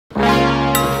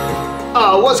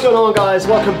Yeah, what's going on, guys?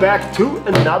 Welcome back to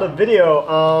another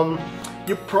video.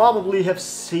 You probably have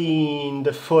seen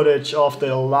the footage of the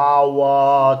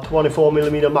Laowa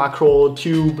 24mm macro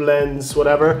tube lens,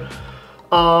 whatever.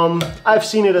 I've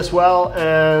seen it as well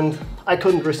and I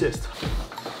couldn't resist.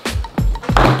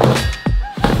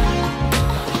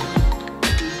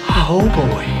 Oh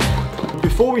boy.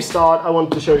 Before we start, I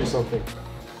want to show you something.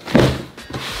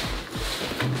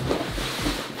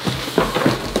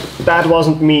 That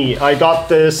wasn't me. I got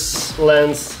this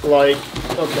lens like,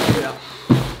 okay, yeah.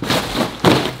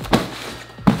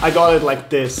 I got it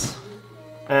like this.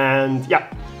 And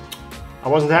yeah, I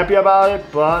wasn't happy about it,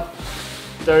 but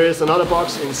there is another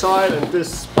box inside and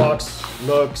this box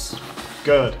looks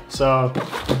good. So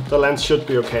the lens should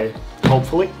be okay,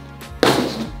 hopefully.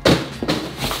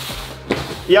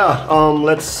 Yeah,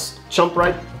 let's jump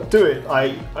right to it.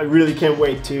 I really can't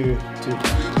wait to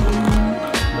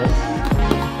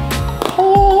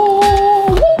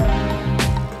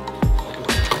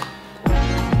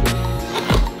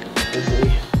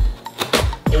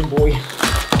boy.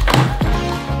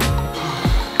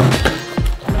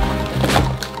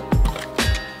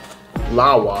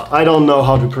 Laowa. I don't know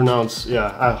how to pronounce.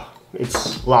 Yeah,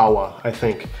 it's Laowa, I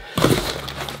think.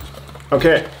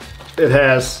 Okay, it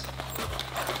has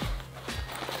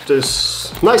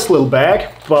this nice little bag,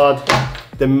 but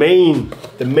the main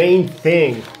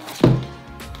thing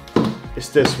is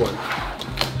this one.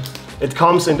 It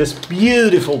comes in this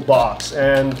beautiful box,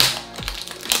 and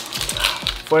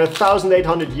for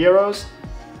 1,800 euros,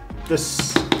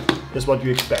 this is what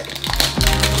you expect.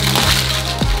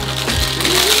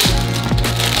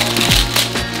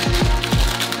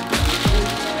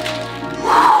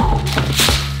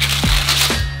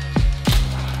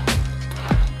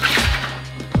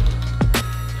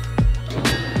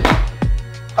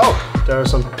 Oh, there are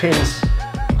some pins.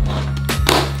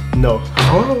 No.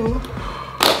 Oh.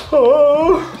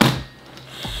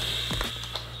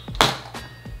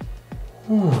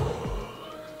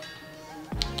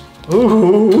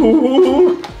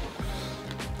 Ooh.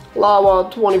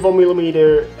 Laowa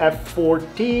 24mm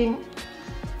f14.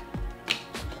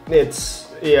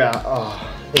 It's, yeah,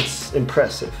 it's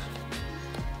impressive.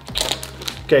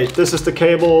 Okay, this is the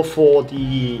cable for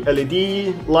the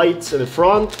LED lights in the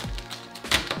front.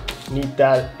 Need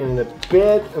that in a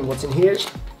bit. And what's in here?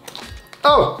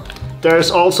 Oh,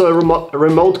 there's also a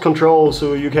remote control,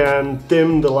 so you can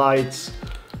dim the lights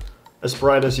as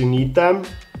bright as you need them,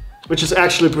 which is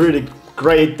actually pretty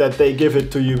great that they give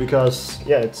it to you, because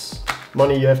yeah, it's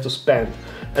money you have to spend.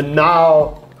 And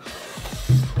now,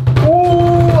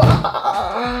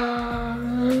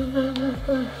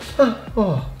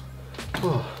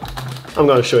 I'm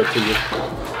gonna show it to you.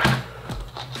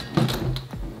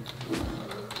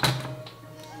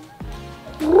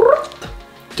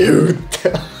 Dude,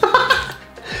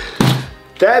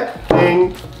 that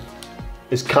thing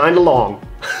is kind of long.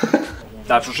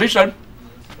 That's what she said.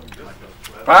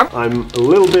 I'm a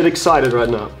little bit excited right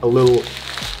now.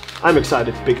 I'm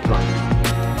excited big time.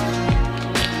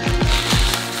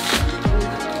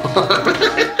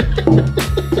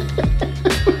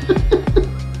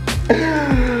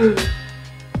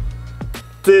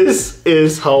 This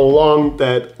is how long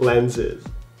that lens is.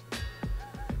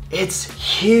 It's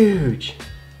huge.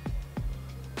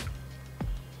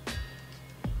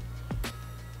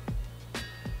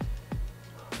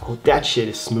 Oh, that shit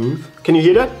is smooth. Can you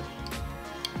hear that?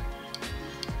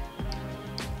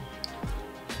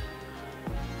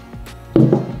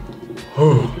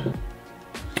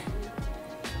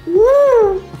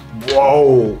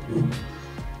 Whoa!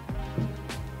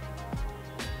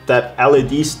 That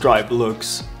LED stripe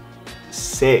looks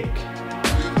sick.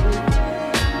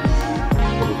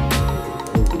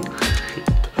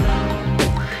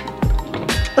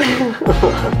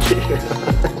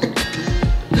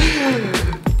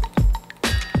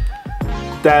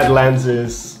 That lens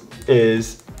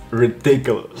is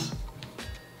ridiculous.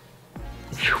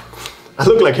 I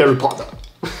look like Harry Potter.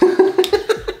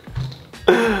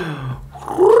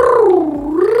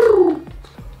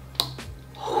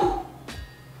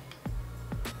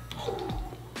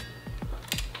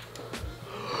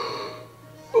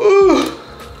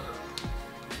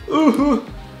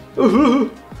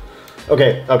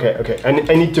 Okay. I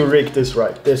need to rig this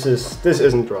right. This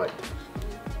isn't right.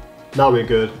 Now we're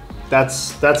good.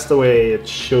 That's the way it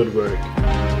should work.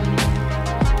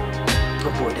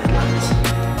 Oh boy, that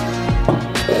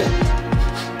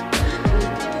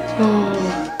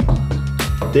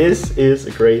lens. This is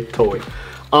a great toy.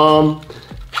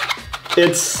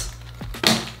 It's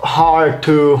hard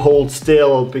to hold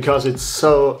still because it's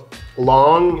so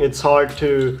long. It's hard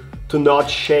to not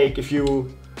shake if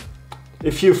you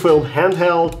if you film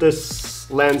handheld, this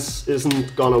lens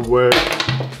isn't gonna work.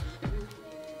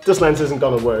 This lens isn't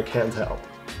gonna work handheld.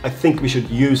 I think we should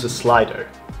use a slider.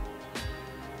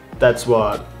 That's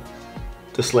what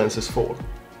this lens is for,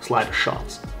 slider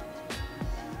shots.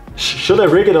 Should I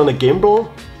rig it on a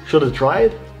gimbal? Should I try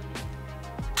it?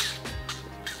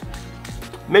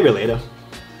 Maybe later.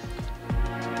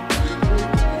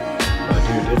 Oh,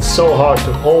 dude, it's so hard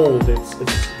to hold. It's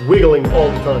wiggling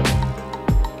all the time.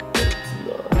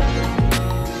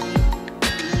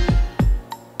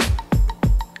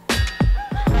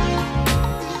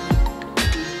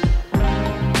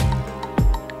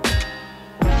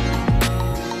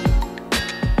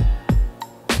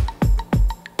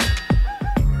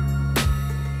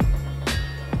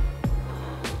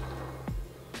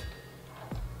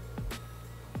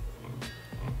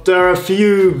 There are a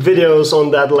few videos on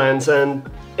that lens and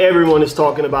everyone is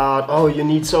talking about, oh, you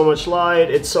need so much light,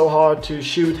 it's so hard to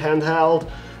shoot handheld.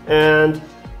 And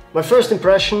my first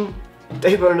impression,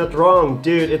 they were not wrong.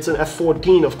 Dude, it's an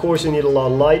f14, of course you need a lot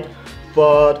of light,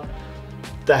 but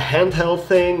the handheld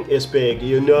thing is big.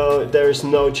 You know, there is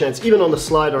no chance. Even on the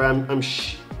slider,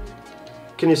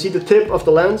 can you see the tip of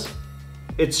the lens?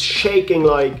 It's shaking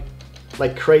like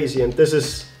crazy, and this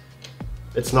is,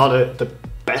 it's not the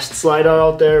best slider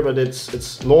out there, but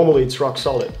it's normally it's rock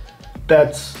solid.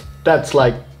 That's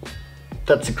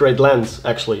a great lens,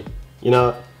 actually. You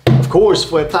know, of course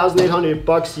for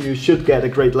 $1,800 you should get a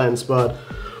great lens, but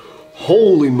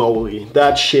holy moly,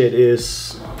 that shit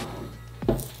is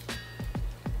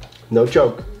no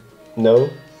joke. No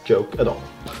joke at all.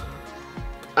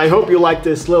 I hope you like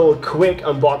this little quick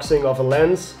unboxing of a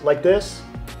lens like this,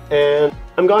 and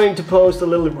I'm going to post a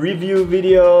little review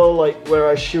video like where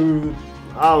I shoot,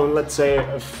 let's say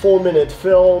a 4-minute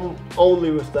film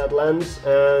only with that lens,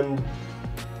 and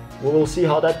we will see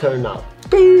how that turned out.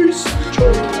 Peace!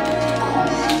 Ciao.